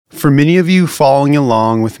For many of you following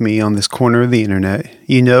along with me on this corner of the internet,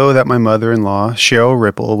 you know that my mother-in-law, Cheryl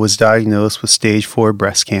Ripple, was diagnosed with stage 4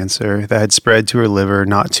 breast cancer that had spread to her liver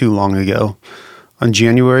not too long ago. On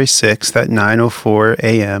January 6th at 9:04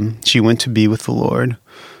 a.m., she went to be with the Lord.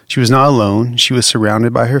 She was not alone. She was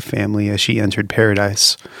surrounded by her family as she entered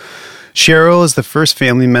paradise. Cheryl is the first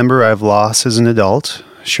family member I've lost as an adult.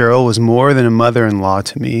 Cheryl was more than a mother-in-law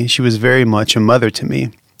to me. She was very much a mother to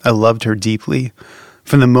me. I loved her deeply.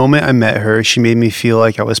 From the moment I met her, she made me feel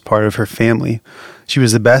like I was part of her family. She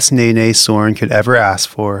was the best Nene Soren could ever ask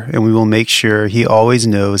for, and we will make sure he always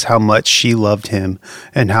knows how much she loved him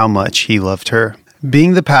and how much he loved her.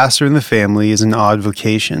 Being the pastor in the family is an odd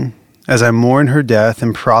vocation. As I mourn her death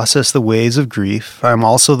and process the waves of grief, I am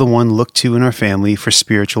also the one looked to in our family for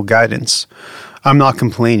spiritual guidance. I'm not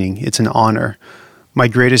complaining, it's an honor. My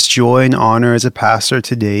greatest joy and honor as a pastor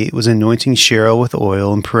to date was anointing Cheryl with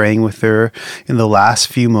oil and praying with her in the last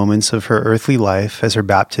few moments of her earthly life as her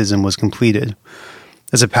baptism was completed.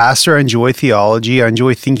 As a pastor, I enjoy theology. I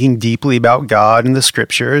enjoy thinking deeply about God and the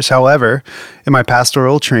scriptures. However, in my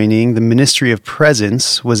pastoral training, the ministry of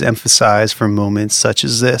presence was emphasized for moments such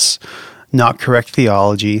as this. Not correct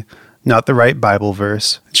theology, not the right Bible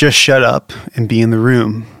verse. Just shut up and be in the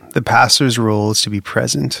room. The pastor's role is to be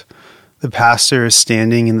present. The pastor is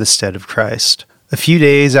standing in the stead of Christ. A few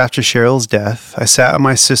days after Cheryl's death, I sat on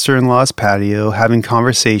my sister-in-law's patio having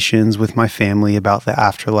conversations with my family about the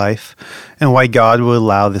afterlife and why God would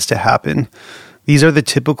allow this to happen. These are the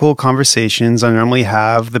typical conversations I normally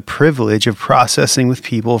have the privilege of processing with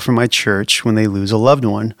people from my church when they lose a loved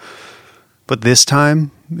one. But this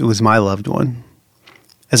time, it was my loved one.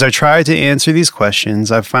 As I tried to answer these questions,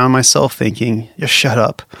 I found myself thinking, just shut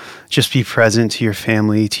up. Just be present to your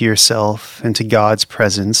family, to yourself, and to God's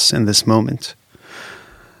presence in this moment.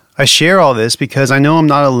 I share all this because I know I'm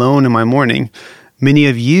not alone in my mourning. Many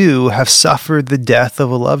of you have suffered the death of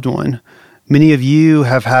a loved one. Many of you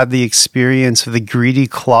have had the experience of the greedy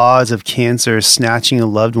claws of cancer snatching a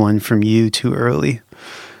loved one from you too early.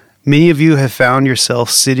 Many of you have found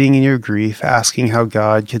yourself sitting in your grief asking how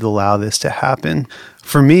God could allow this to happen.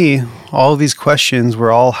 For me, all of these questions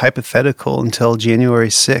were all hypothetical until January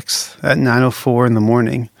 6th at 9:04 in the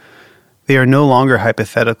morning. They are no longer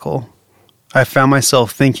hypothetical. I found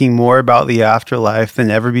myself thinking more about the afterlife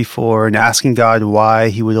than ever before and asking God why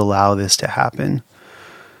he would allow this to happen.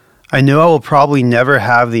 I know I will probably never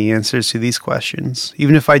have the answers to these questions.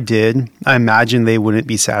 Even if I did, I imagine they wouldn't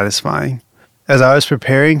be satisfying. As I was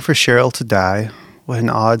preparing for Cheryl to die, what an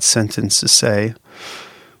odd sentence to say,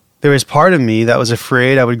 there was part of me that was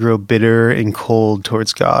afraid I would grow bitter and cold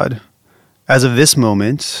towards God. As of this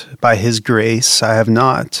moment, by his grace, I have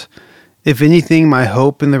not. If anything, my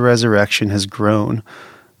hope in the resurrection has grown.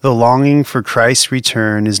 The longing for Christ's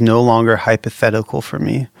return is no longer hypothetical for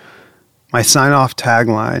me. My sign-off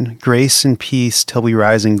tagline, grace and peace till we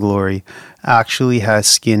rise in glory, actually has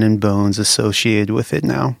skin and bones associated with it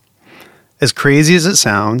now. As crazy as it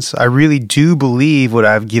sounds, I really do believe what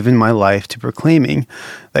I've given my life to proclaiming,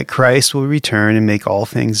 that Christ will return and make all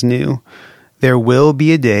things new. There will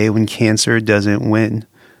be a day when cancer doesn't win.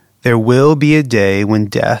 There will be a day when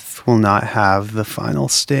death will not have the final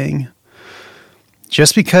sting.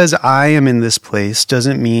 Just because I am in this place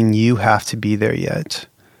doesn't mean you have to be there yet.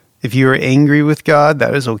 If you are angry with God,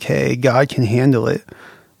 that is okay. God can handle it.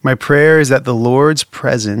 My prayer is that the Lord's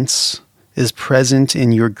presence is present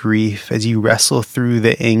in your grief as you wrestle through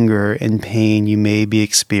the anger and pain you may be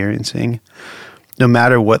experiencing, no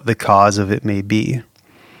matter what the cause of it may be.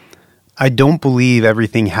 I don't believe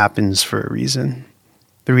everything happens for a reason.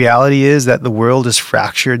 The reality is that the world is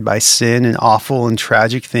fractured by sin and awful and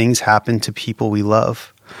tragic things happen to people we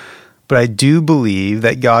love. But I do believe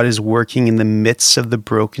that God is working in the midst of the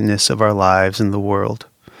brokenness of our lives in the world.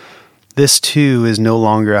 This too is no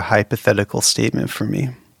longer a hypothetical statement for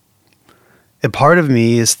me. A part of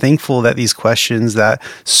me is thankful that these questions that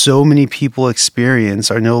so many people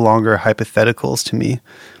experience are no longer hypotheticals to me.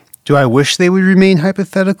 Do I wish they would remain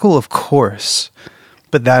hypothetical? Of course.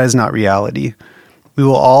 But that is not reality. We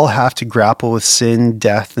will all have to grapple with sin,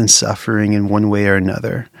 death, and suffering in one way or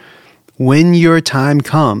another. When your time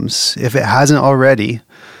comes, if it hasn't already,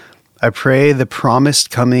 I pray the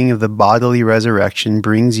promised coming of the bodily resurrection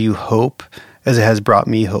brings you hope as it has brought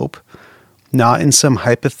me hope. Not in some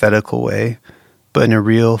hypothetical way, but in a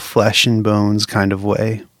real flesh and bones kind of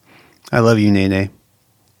way. I love you, Nene.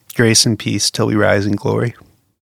 Grace and peace till we rise in glory.